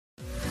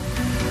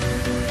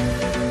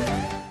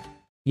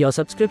Your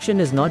subscription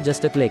is not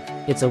just a click,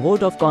 it's a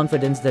vote of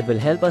confidence that will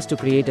help us to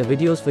create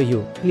videos for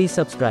you. Please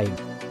subscribe.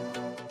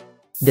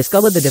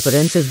 Discover the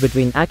differences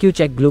between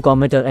Accu-Chek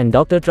Glucometer and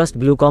Dr. Trust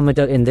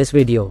Glucometer in this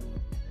video.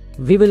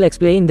 We will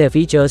explain their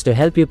features to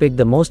help you pick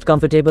the most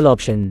comfortable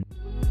option.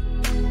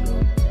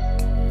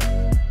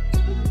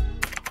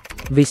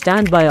 We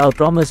stand by our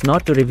promise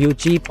not to review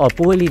cheap or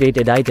poorly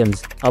rated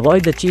items.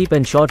 Avoid the cheap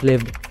and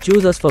short-lived.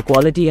 Choose us for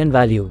quality and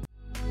value.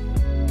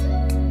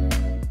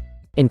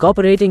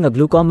 Incorporating a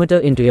glucometer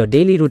into your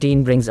daily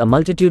routine brings a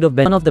multitude of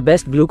benefits. One of the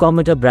best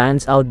glucometer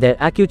brands out there,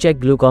 Accu-Chek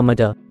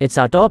Glucometer. It's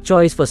our top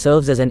choice for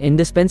serves as an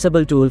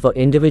indispensable tool for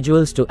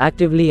individuals to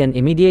actively and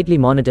immediately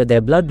monitor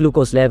their blood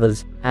glucose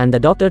levels, and the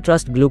Dr.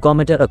 Trust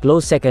Glucometer a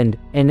close second,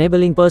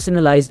 enabling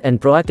personalized and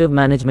proactive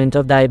management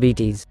of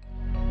diabetes.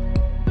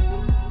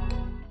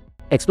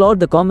 Explore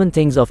the common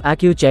things of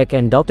Accu-Chek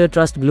and Dr.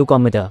 Trust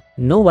Glucometer.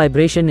 No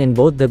vibration in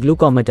both the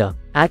glucometer.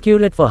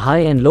 Accurate for high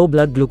and low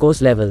blood glucose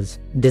levels.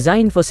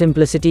 Designed for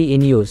simplicity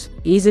in use.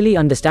 Easily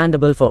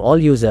understandable for all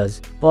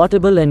users.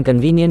 Portable and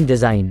convenient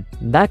design.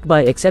 Backed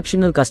by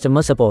exceptional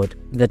customer support.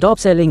 The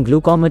top-selling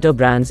glucometer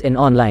brands in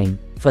online.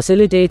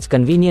 Facilitates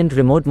convenient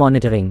remote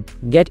monitoring.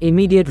 Get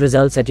immediate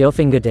results at your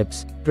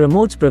fingertips.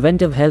 Promotes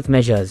preventive health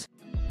measures.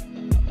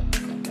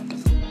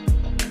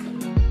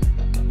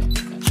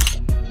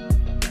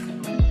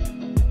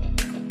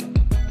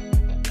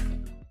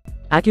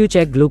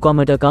 Accu-Chek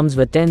Glucometer comes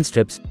with 10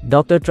 strips,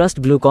 Dr.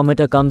 Trust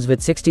Glucometer comes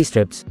with 60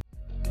 strips.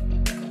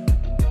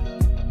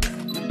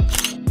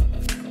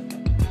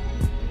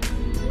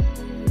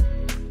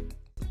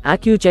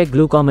 Accu-Chek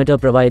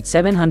Glucometer provides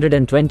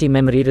 720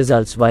 memory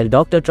results while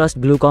Dr. Trust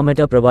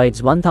Glucometer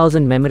provides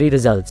 1000 memory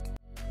results.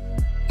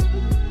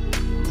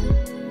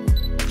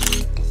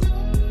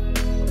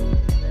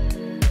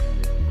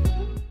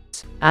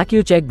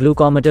 Accu-Chek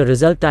Glucometer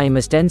result time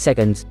is 10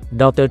 seconds,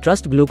 Dr.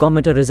 Trust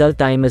Glucometer result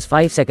time is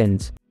 5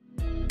 seconds.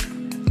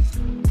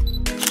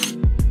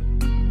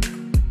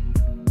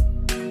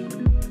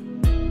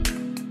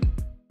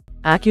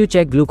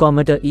 Accu-Chek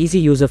Glucometer easy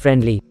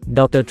user-friendly,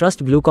 Dr.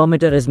 Trust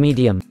Glucometer is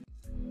medium.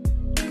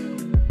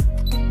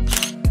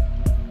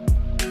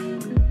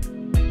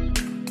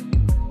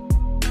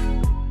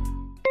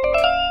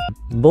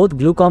 Both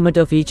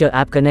glucometer feature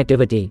app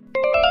connectivity.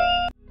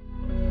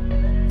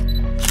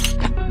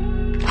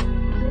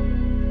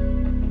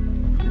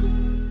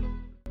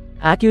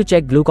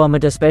 Accu-Chek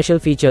Glucometer special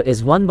feature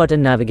is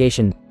one-button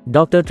navigation.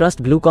 Dr.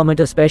 Trust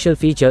Glucometer special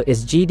feature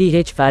is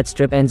GDH fat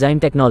strip enzyme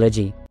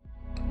technology.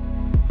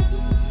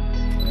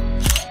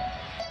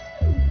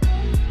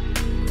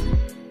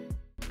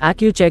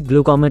 Accu-Chek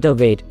Glucometer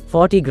weight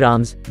 40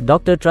 grams,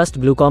 Dr. Trust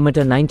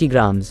Glucometer 90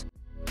 grams.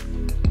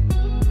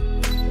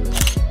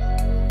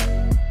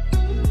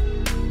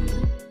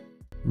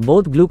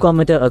 Both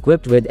glucometer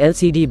equipped with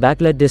LCD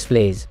backlit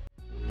displays.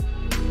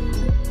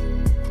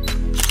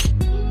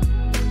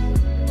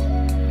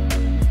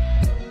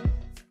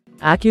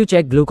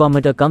 Accu-Chek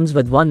Glucometer comes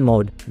with 1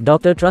 mode,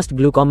 Dr. Trust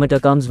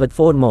Glucometer comes with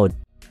 4 mode.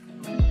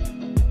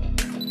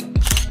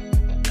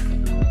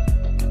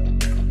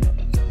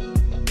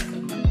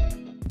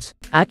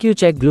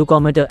 Accu-Chek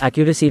Glucometer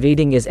accuracy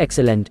reading is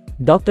excellent,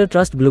 Dr.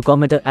 Trust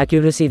Glucometer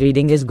accuracy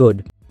reading is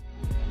good.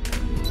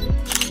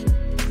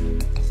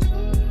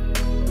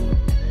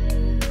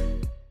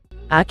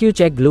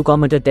 Accu-Chek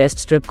Glucometer test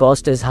strip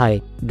cost is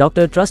high,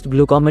 Dr. Trust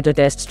Glucometer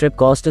test strip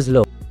cost is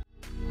low.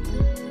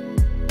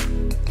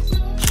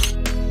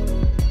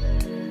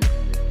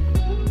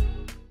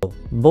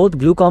 Both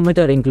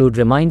glucometer include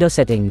reminder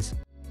settings.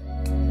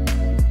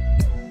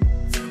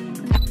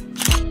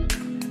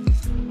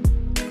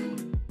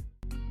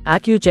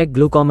 Accu-Chek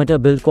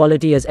Glucometer build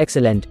quality is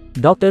excellent,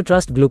 Dr.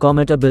 Trust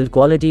Glucometer build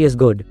quality is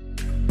good.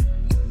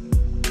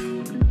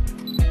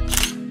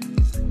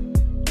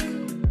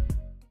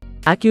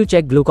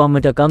 Accu-Chek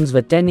Glucometer comes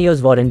with 10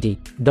 years warranty,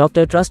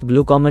 Dr. Trust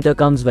Glucometer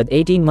comes with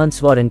 18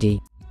 months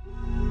warranty.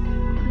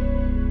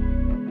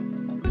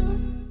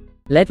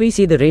 Let me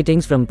see the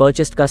ratings from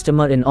purchased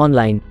customer in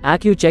online.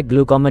 Accu-Chek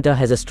Glucometer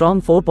has a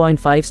strong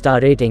 4.5 star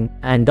rating,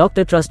 and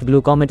Dr. Trust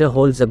Glucometer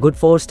holds a good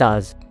 4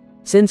 stars.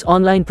 Since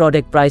online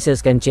product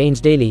prices can change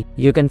daily,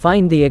 you can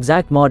find the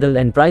exact model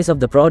and price of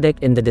the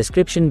product in the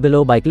description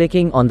below by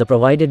clicking on the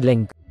provided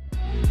link.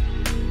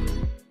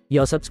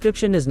 Your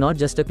subscription is not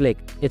just a click,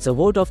 it's a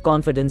vote of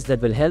confidence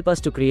that will help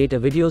us to create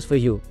videos for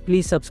you.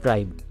 Please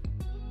subscribe.